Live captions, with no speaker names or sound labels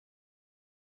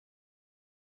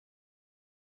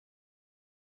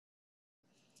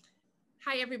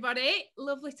Hi, everybody.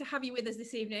 Lovely to have you with us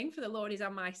this evening for The Lord is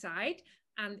on My Side.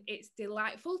 And it's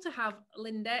delightful to have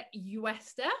Linda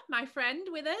Uester, my friend,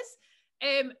 with us.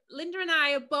 Linda and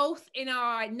I are both in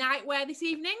our nightwear this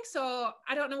evening, so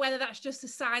I don't know whether that's just a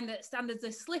sign that standards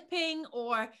are slipping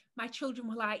or my children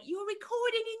were like, you're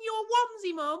recording in your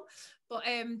onesie, Mum. But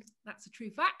that's a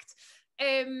true fact.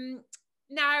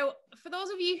 Now, for those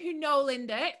of you who know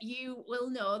Linda, you will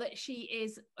know that she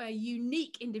is a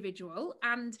unique individual,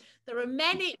 and there are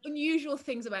many unusual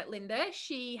things about Linda.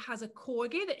 She has a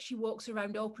corgi that she walks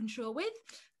around Openshaw with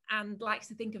and likes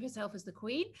to think of herself as the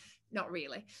queen. Not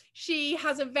really. She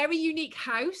has a very unique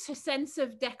house. Her sense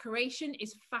of decoration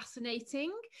is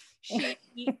fascinating. She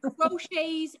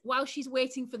crochets while she's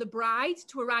waiting for the bride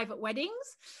to arrive at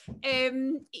weddings.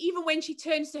 Even when she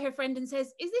turns to her friend and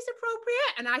says, is this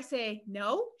appropriate? And I say,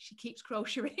 no, she keeps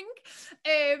crocheting.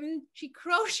 She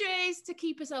crochets to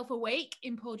keep herself awake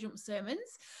in Paul Jump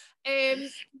sermons. So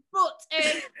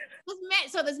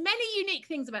there's many unique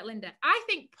things about Linda. I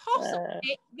think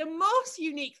possibly the most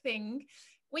unique thing,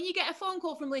 when you get a phone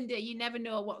call from Linda, you never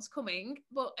know what's coming.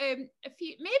 But maybe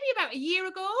about a year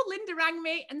ago, Linda rang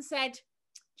me and said,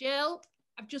 Jill,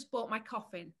 I've just bought my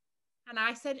coffin. And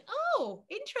I said, oh,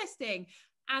 interesting.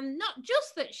 And not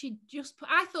just that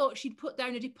I thought she'd put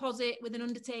down a deposit with an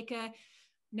undertaker.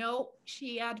 No,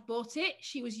 she had bought it.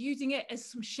 She was using it as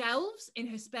some shelves in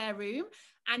her spare room.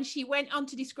 And she went on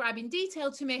to describe in detail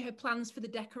to me her plans for the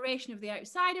decoration of the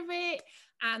outside of it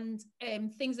and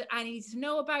things that I needed to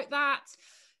know about that.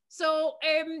 So,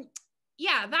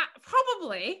 that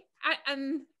probably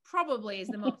is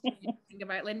the most thing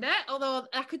about Linda, although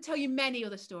I could tell you many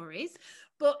other stories.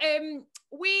 But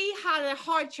we had a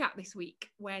hard chat this week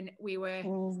when we were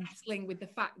wrestling with the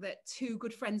fact that two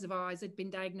good friends of ours had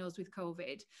been diagnosed with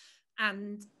COVID.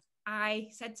 And I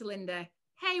said to Linda,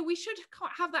 hey, we should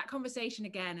have that conversation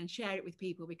again and share it with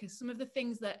people, because some of the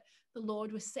things that the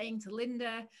Lord was saying to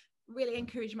Linda really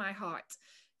encouraged my heart.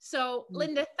 So,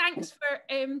 Linda, thanks for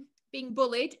being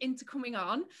bullied into coming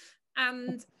on.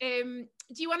 And do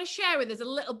you want to share with us a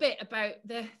little bit about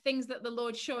the things that the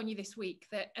Lord's shown you this week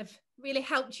that have really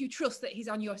helped you trust that he's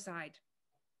on your side?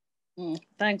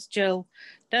 Thanks, Jill.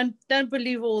 Don't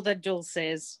believe all that Jill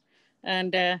says.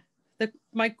 And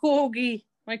my corgi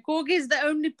is the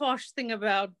only posh thing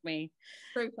about me.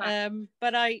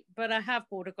 But I have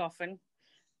bought a coffin,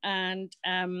 and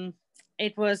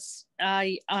it was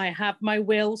I have my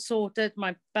will sorted,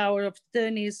 my power of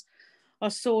attorneys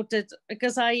are sorted,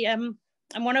 because I'm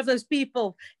one of those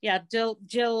people. Yeah,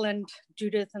 Jill and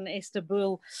Judith and Esther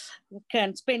Bull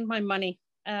can spend my money.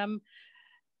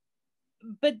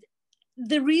 But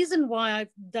the reason why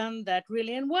I've done that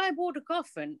really, and why I bought a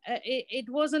coffin, it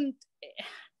wasn't,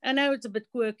 I know it's a bit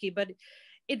quirky, but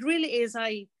it really is,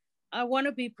 I want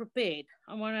to be prepared.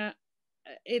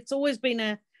 It's always been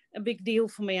a big deal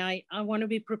for me. I want to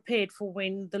be prepared for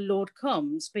when the Lord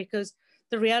comes, because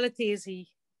the reality is he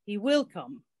will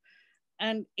come,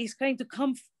 and he's going to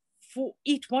come for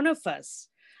each one of us.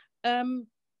 And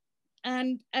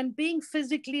being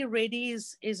physically ready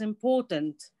is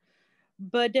important.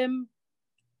 But in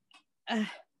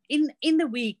the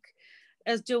week,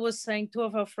 as Jill was saying, two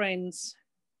of our friends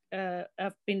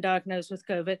have been diagnosed with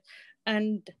COVID,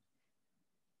 and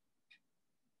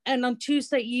on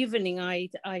Tuesday evening, I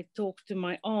talked to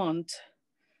my aunt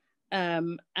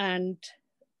and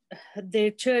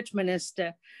their church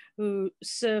minister, who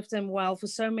served them well for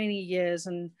so many years,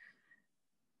 and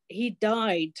he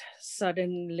died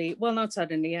suddenly. Well, not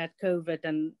suddenly, he had COVID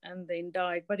and then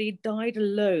died, but he died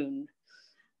alone.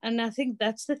 And I think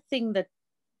that's the thing that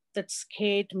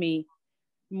scared me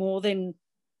more than,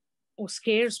 or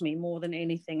scares me more than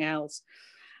anything else.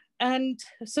 And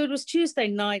so it was Tuesday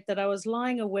night that I was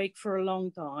lying awake for a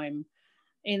long time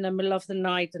in the middle of the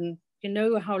night. And you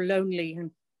know how lonely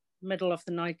in the middle of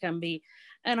the night can be.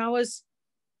 And I was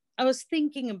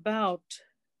thinking about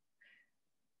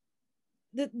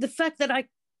the fact that I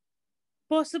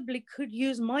possibly could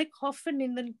use my coffin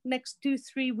in the next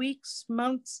 2-3 weeks,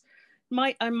 months.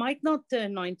 I might not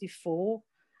turn 94.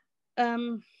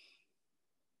 And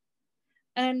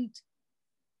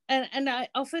I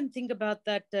often think about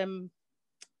that.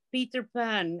 Peter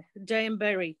Pan, J.M.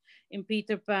 Barrie in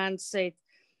Peter Pan said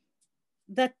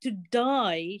that to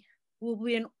die will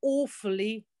be an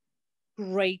awfully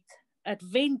great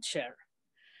adventure.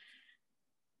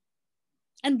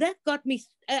 And that got me,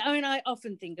 I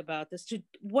often think about this,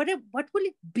 what will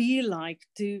it be like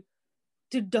to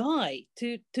die,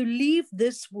 to leave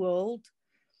this world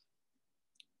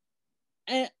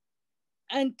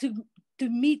and to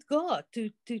meet God,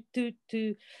 to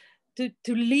to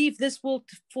leave this world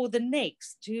for the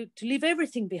next, to leave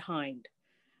everything behind.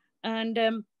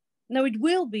 And now it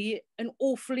will be an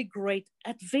awfully great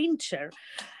adventure.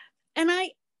 And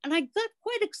I got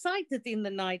quite excited in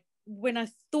the night when I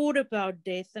thought about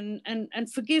death.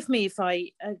 And forgive me if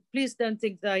please don't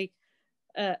think that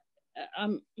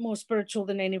I'm more spiritual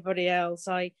than anybody else.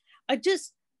 As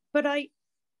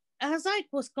I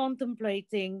was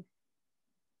contemplating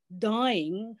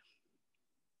dying,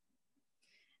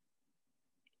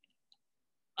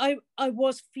 I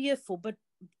was fearful, but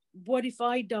what if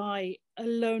I die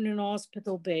alone in a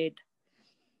hospital bed?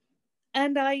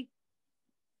 And I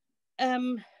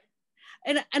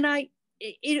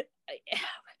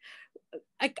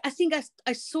think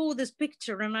I saw this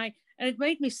picture, and it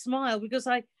made me smile, because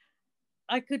I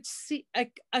could see,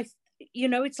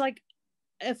 it's like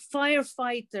a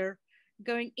firefighter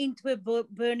going into a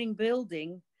burning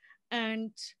building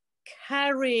and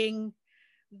carrying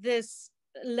this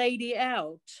lady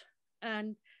out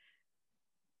and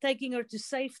taking her to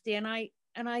safety. And I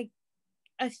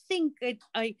think it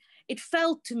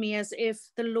felt to me as if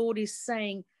the Lord is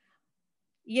saying,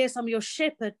 yes, I'm your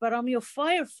shepherd, but I'm your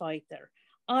firefighter.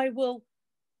 I will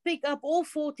pick up all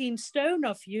 14 stone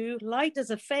of you, light as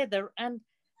a feather, and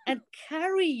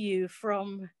carry you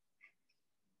from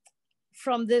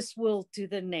this world to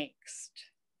the next.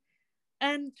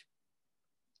 And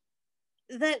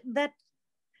I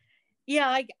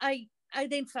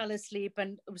then fell asleep,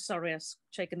 and sorry, I was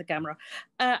shaking the camera.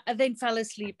 I then fell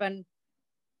asleep, and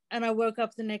I woke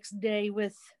up the next day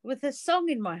with a song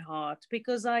in my heart,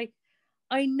 because I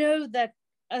know that,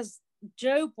 as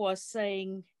Job was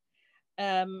saying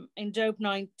in Job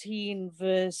 19,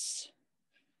 verse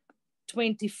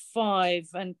 25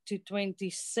 and to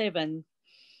 27,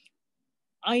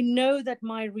 I know that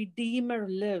my Redeemer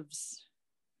lives,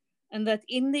 and that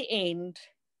in the end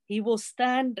he will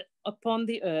stand upon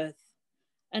the earth.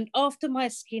 And after my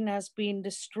skin has been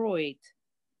destroyed,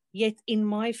 yet in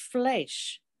my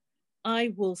flesh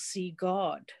I will see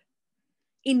God.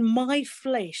 In my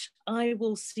flesh I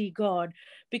will see God,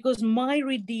 because my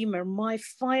Redeemer, my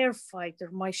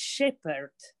firefighter, my shepherd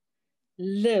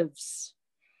lives,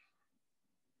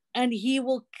 and he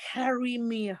will carry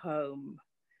me home.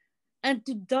 And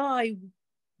to die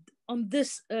on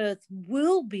this earth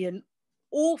will be an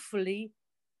awfully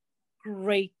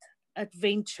great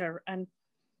adventure,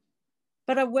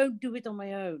 but I won't do it on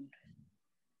my own.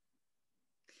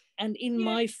 And in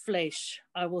my flesh,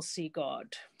 I will see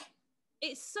God.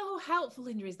 It's so helpful,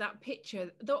 Linda, is that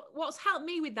picture. What's helped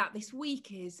me with that this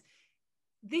week is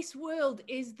this world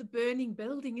is the burning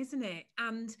building, isn't it?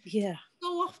 And so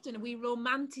often we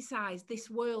romanticize this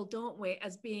world, don't we,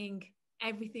 as being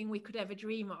everything we could ever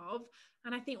dream of.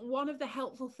 And I think one of the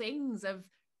helpful things of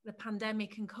the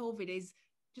pandemic and COVID is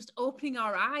just opening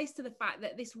our eyes to the fact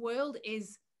that this world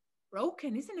is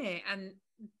broken, isn't it? And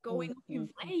going up in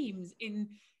flames in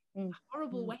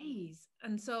horrible ways.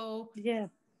 And so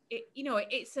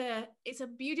it's a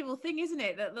beautiful thing, isn't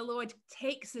it, that the Lord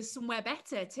takes us somewhere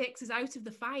better, takes us out of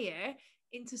the fire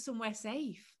into somewhere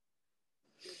safe.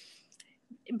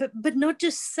 But not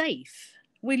just safe.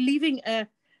 We're leaving a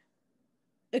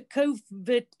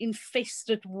COVID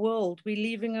infested world. We're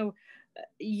leaving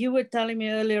you were telling me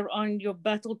earlier on your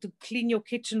battle to clean your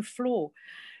kitchen floor.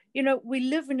 We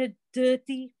live in a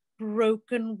dirty,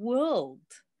 broken world.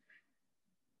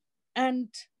 But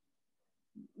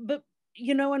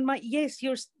yes,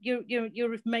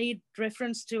 you've made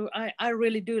reference to, I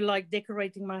really do like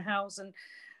decorating my house,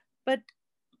 but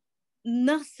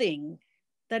nothing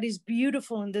that is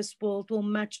beautiful in this world will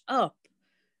match up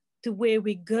to where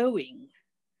we're going.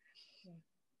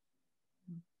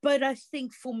 But I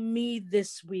think for me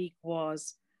this week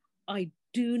was, I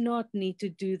do not need to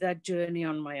do that journey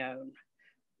on my own.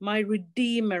 My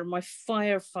Redeemer, my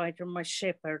firefighter, my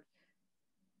shepherd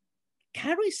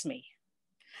carries me.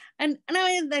 And I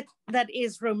mean, that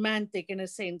is romantic in a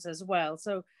sense as well.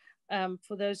 So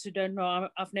for those who don't know,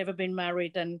 I've never been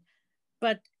married,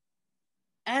 but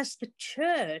as the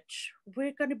church,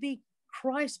 we're going to be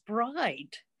Christ's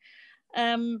bride.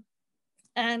 And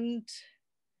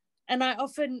I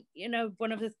often,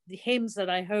 one of the hymns that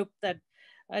I hope that,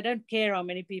 I don't care how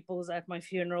many people's at my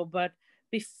funeral, but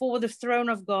before the throne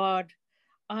of God,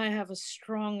 I have a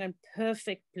strong and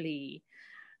perfect plea.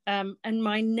 And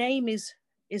my name is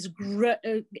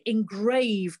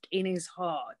engraved in his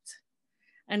heart,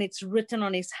 and it's written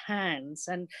on his hands.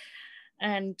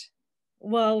 And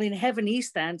well, in heaven he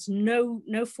stands. No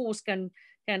force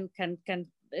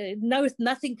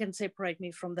nothing can separate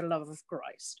me from the love of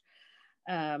Christ.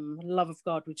 Love of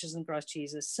God, which is in Christ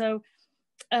Jesus. So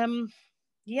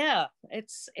yeah,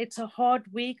 it's a hard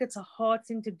week. It's a hard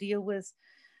thing to deal with.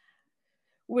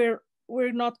 We're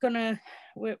not gonna.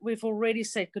 We've already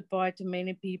said goodbye to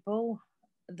many people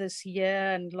this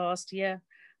year and last year,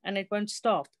 and it won't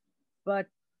stop. But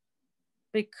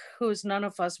because none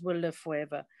of us will live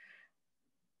forever.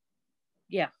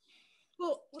 Yeah.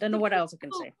 Well, don't know what else I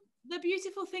can say. The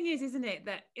beautiful thing is, isn't it,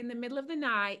 that in the middle of the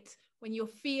night, when your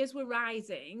fears were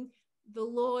rising, the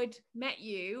Lord met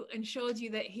you and showed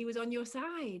you that he was on your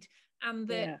side, and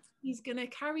that he's going to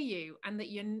carry you, and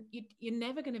that you're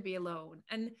never going to be alone.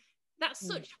 And that's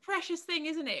such a precious thing,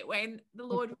 isn't it, when the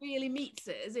Lord really meets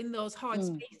us in those hard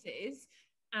spaces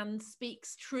and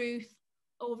speaks truth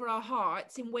over our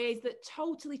hearts in ways that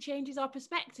totally changes our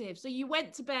perspective. So you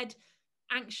went to bed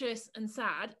anxious and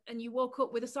sad, and you woke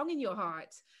up with a song in your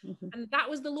heart, and that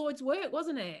was the Lord's work,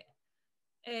 wasn't it?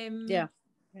 Yeah.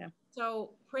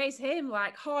 So praise him.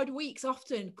 Like, hard weeks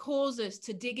often cause us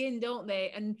to dig in, don't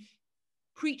they, and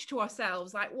preach to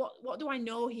ourselves, like, what do I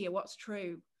know here, what's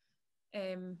true?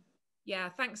 Yeah,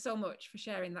 thanks so much for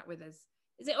sharing that with us.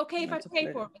 Is it okay if I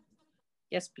pray for it?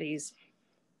 Yes, please.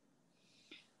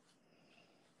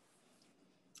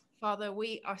 Father,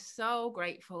 we are so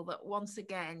grateful that once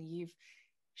again you've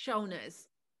shown us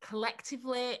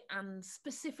collectively and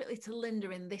specifically to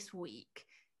Linda in this week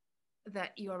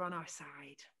that you are on our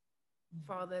side.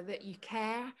 Father, that you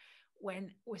care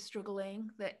when we're struggling,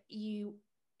 that you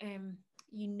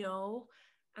know,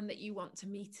 and that you want to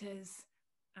meet us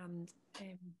and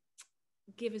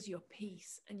give us your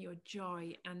peace and your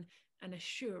joy and an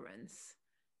assurance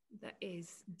that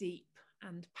is deep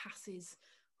and passes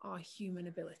our human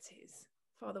abilities.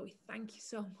 Father, we thank you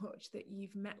so much that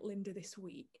you've met Linda this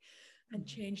week and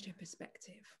changed her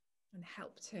perspective and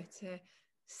helped her to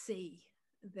see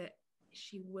that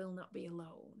she will not be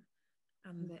alone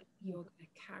and that you're going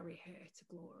to carry her to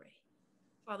glory.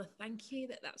 Father, thank you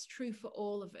that that's true for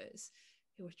all of us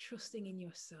who are trusting in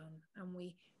your Son, and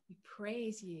we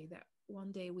praise you that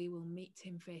one day we will meet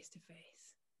him face to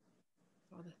face.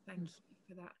 Father, thank you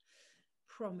for that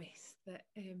promise that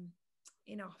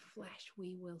in our flesh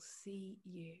we will see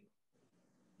you.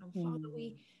 And Father,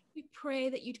 we pray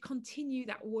that you'd continue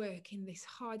that work in this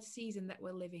hard season that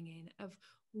we're living in, of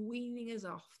weaning us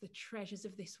off the treasures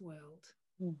of this world,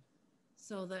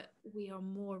 so that we are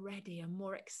more ready and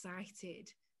more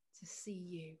excited to see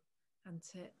you and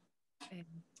to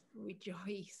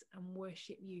rejoice and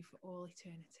worship you for all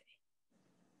eternity.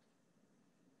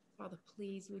 Father,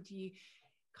 please would you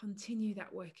continue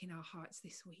that work in our hearts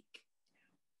this week.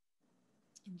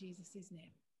 In Jesus'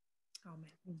 name,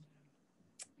 amen.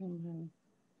 Amen.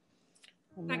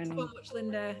 Thanks so much,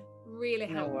 Linda. Really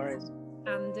helpful. No worries.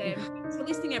 And thanks for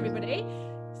listening, everybody.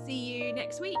 See you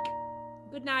next week.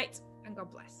 Good night and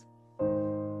God bless.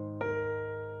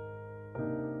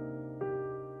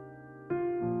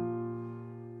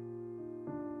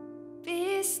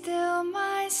 Be still,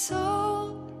 my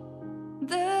soul.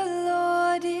 The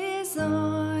Lord is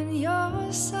on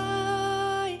your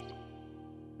side.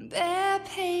 Bear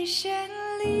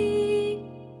patiently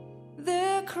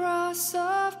the cross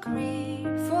of grief.